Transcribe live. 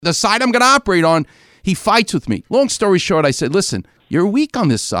The side I'm going to operate on, he fights with me. Long story short, I said, listen, you're weak on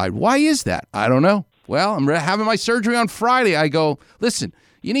this side. Why is that? I don't know. Well, I'm having my surgery on Friday. I go, listen,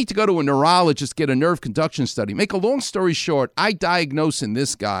 you need to go to a neurologist, get a nerve conduction study. Make a long story short, I diagnose in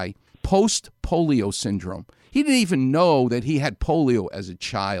this guy post-polio syndrome. He didn't even know that he had polio as a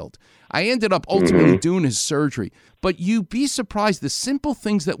child. I ended up ultimately doing his surgery. But you'd be surprised, the simple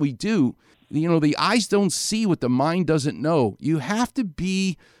things that we do, the eyes don't see what the mind doesn't know. You have to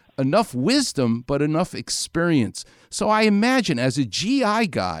be enough wisdom, but enough experience. So I imagine as a GI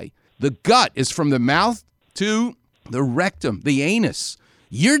guy, the gut is from the mouth to the rectum, the anus.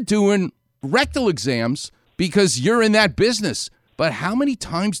 You're doing rectal exams because you're in that business. But how many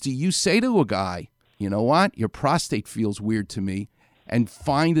times do you say to a guy, you know what, your prostate feels weird to me, and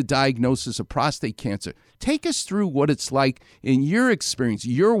find a diagnosis of prostate cancer? Take us through what it's like in your experience,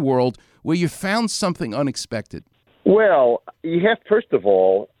 your world, where you found something unexpected. Well, you have, first of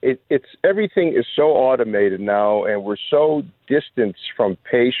all, it's everything is so automated now, and we're so distant from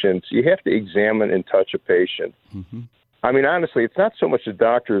patients. You have to examine and touch a patient. Mm-hmm. I mean, honestly, it's not so much the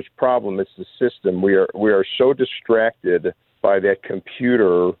doctor's problem; it's the system. We are so distracted by that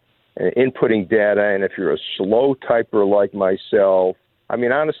computer and inputting data. And if you're a slow typer like myself, I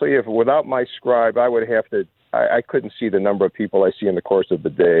mean, honestly, if without my scribe, I would have to. I couldn't see the number of people I see in the course of the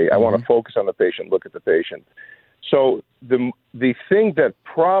day. I want to focus on the patient, look at the patient. So the thing that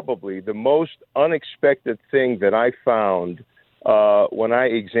probably the most unexpected thing that I found when I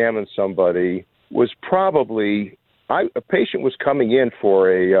examined somebody was probably a patient was coming in for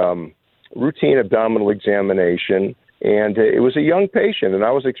a routine abdominal examination, and it was a young patient, and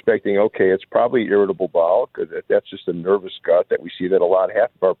I was expecting, okay, it's probably irritable bowel, because that's just a nervous gut that we see that a lot, half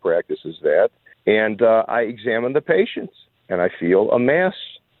of our practice is that. And I examined the patient, and I feel a mass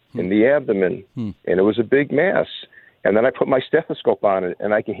in the abdomen, and it was a big mass. And then I put my stethoscope on it,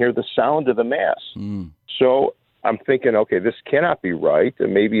 and I can hear the sound of the mass. So I'm thinking, okay, this cannot be right.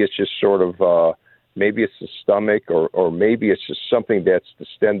 And maybe it's just sort of, maybe it's the stomach, or maybe it's just something that's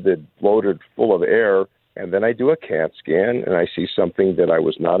distended, bloated, full of air. And then I do a CAT scan, and I see something that I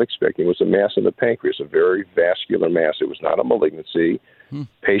was not expecting. It was a mass in the pancreas, a very vascular mass. It was not a malignancy.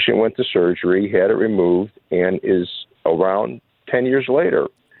 Patient went to surgery, had it removed, and is around 10 years later.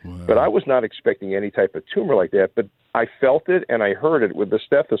 Wow. But I was not expecting any type of tumor like that. But I felt it, and I heard it with the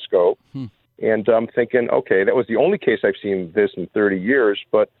stethoscope. And I'm thinking, okay, that was the only case I've seen this in 30 years.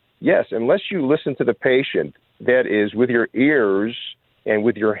 But yes, unless you listen to the patient, that is with your ears and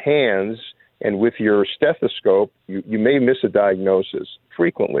with your hands and with your stethoscope, you may miss a diagnosis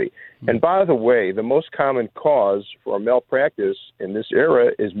frequently. And by the way, the most common cause for malpractice in this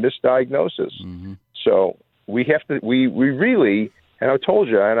era is misdiagnosis. So we have to, we really, and I told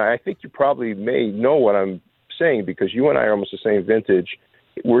you, and I think you probably may know what I'm saying, because you and I are almost the same vintage.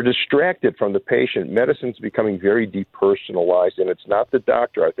 We're distracted from the patient. Medicine's becoming very depersonalized, and it's not the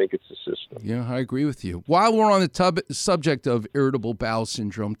doctor. I think it's the system. Yeah, I agree with you. While we're on the subject of irritable bowel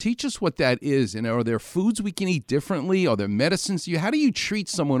syndrome, teach us what that is. And are there foods we can eat differently? Are there medicines? How do you treat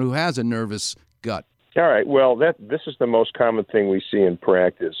someone who has a nervous gut? All right. Well, this is the most common thing we see in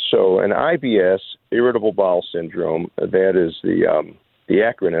practice. So an IBS, irritable bowel syndrome, that is the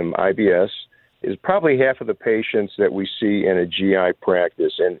acronym IBS, is probably half of the patients that we see in a GI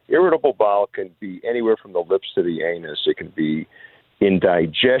practice. And irritable bowel can be anywhere from the lips to the anus. It can be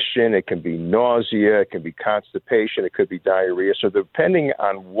indigestion, it can be nausea, it can be constipation, it could be diarrhea. So depending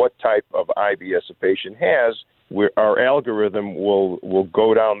on what type of IBS a patient has, our algorithm will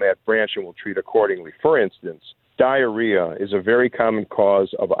go down that branch and will treat accordingly. For instance, diarrhea is a very common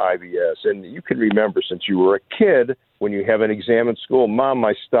cause of IBS. And you can remember since you were a kid, when you have an exam in school, Mom,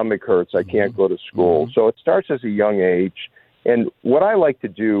 my stomach hurts, I can't go to school. So it starts as a young age. And what I like to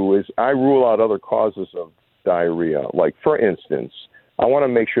do is I rule out other causes of diarrhea. Like, for instance, I want to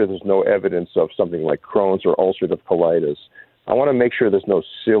make sure there's no evidence of something like Crohn's or ulcerative colitis. I want to make sure there's no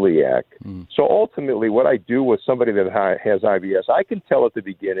celiac. So ultimately, what I do with somebody that has IBS, I can tell at the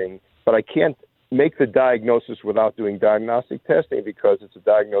beginning, but I can't make the diagnosis without doing diagnostic testing, because it's a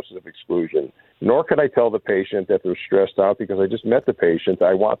diagnosis of exclusion. Nor could I tell the patient that they're stressed out, because I just met the patient.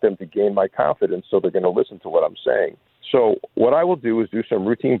 I want them to gain my confidence, so they're going to listen to what I'm saying. So what I will do is do some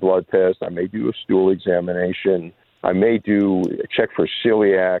routine blood tests. I may do a stool examination. I may check for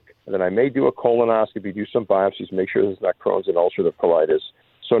celiac. And then I may do a colonoscopy, do some biopsies, make sure there's not Crohn's and ulcerative colitis.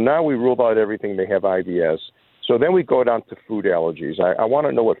 So now we ruled out everything. They have IBS. So then we go down to food allergies. I want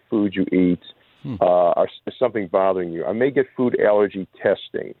to know what food you eat. Is something bothering you? I may get food allergy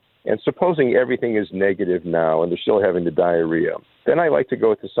testing. And supposing everything is negative now and they're still having the diarrhea, then I like to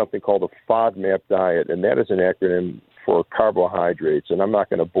go to something called a FODMAP diet, and that is an acronym for carbohydrates. And I'm not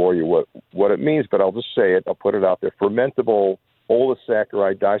going to bore you what it means, but I'll just say it. I'll put it out there. Fermentable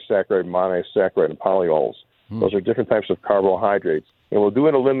oligosaccharide, disaccharide, monosaccharide, and polyols. Those are different types of carbohydrates. And we'll do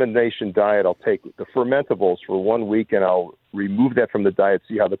an elimination diet. I'll take the fermentables for 1 week, and I'll remove that from the diet,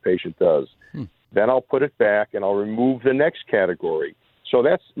 see how the patient does. Then I'll put it back, and I'll remove the next category. So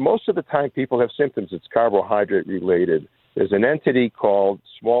that's most of the time people have symptoms. It's carbohydrate related. There's an entity called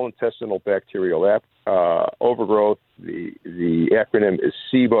small intestinal bacterial overgrowth. The acronym is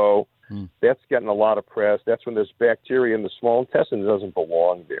SIBO. That's getting a lot of press. That's when there's bacteria in the small intestine that doesn't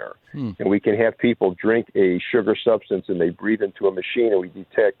belong there. And we can have people drink a sugar substance and they breathe into a machine and we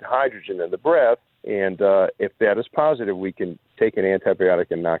detect hydrogen in the breath. And if that is positive, we can take an antibiotic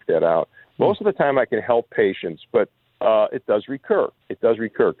and knock that out. Most of the time I can help patients, but it does recur. It does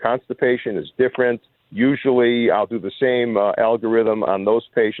recur. Constipation is different. Usually I'll do the same algorithm on those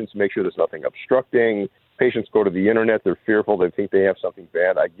patients, make sure there's nothing obstructing. Patients go to the internet, they're fearful, they think they have something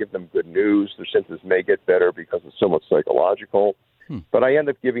bad. I give them good news. Their symptoms may get better because it's so much psychological. But I end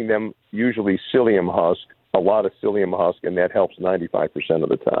up giving them usually psyllium husk, a lot of psyllium husk, and that helps 95% of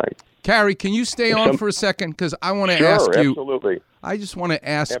the time. Carrie, can you stay on for a second? Because I want to ask you. Absolutely. I just want to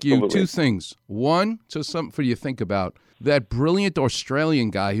ask you two things. One, so something for you to think about. That brilliant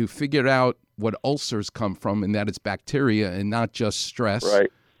Australian guy who figured out what ulcers come from and that it's bacteria and not just stress. Right.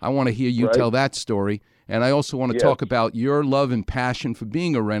 I want to hear you tell that story. And I also want to talk about your love and passion for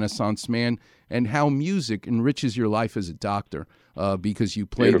being a Renaissance man and how music enriches your life as a doctor because you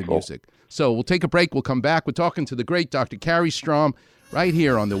play the music. So we'll take a break. We'll come back. We're talking to the great Dr. Carrie Strom right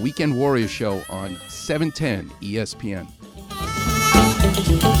here on the Weekend Warrior Show on 710 ESPN.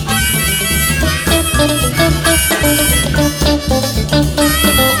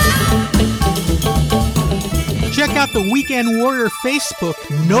 Check out the Weekend Warrior Facebook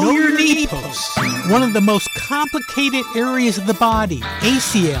Know Your Knee posts. One of the most complicated areas of the body,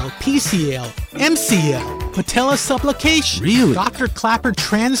 ACL, PCL, MCL, patella subluxation. Really? Dr. Klapper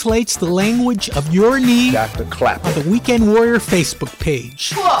translates the language of your knee Dr. Klapper. on the Weekend Warrior Facebook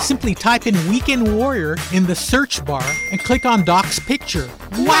page. Simply type in Weekend Warrior in the search bar and click on Doc's picture.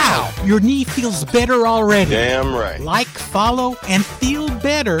 Wow! Your knee feels better already. Damn right. Like, follow, and feel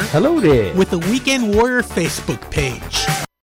better Hello there. with the Weekend Warrior Facebook page.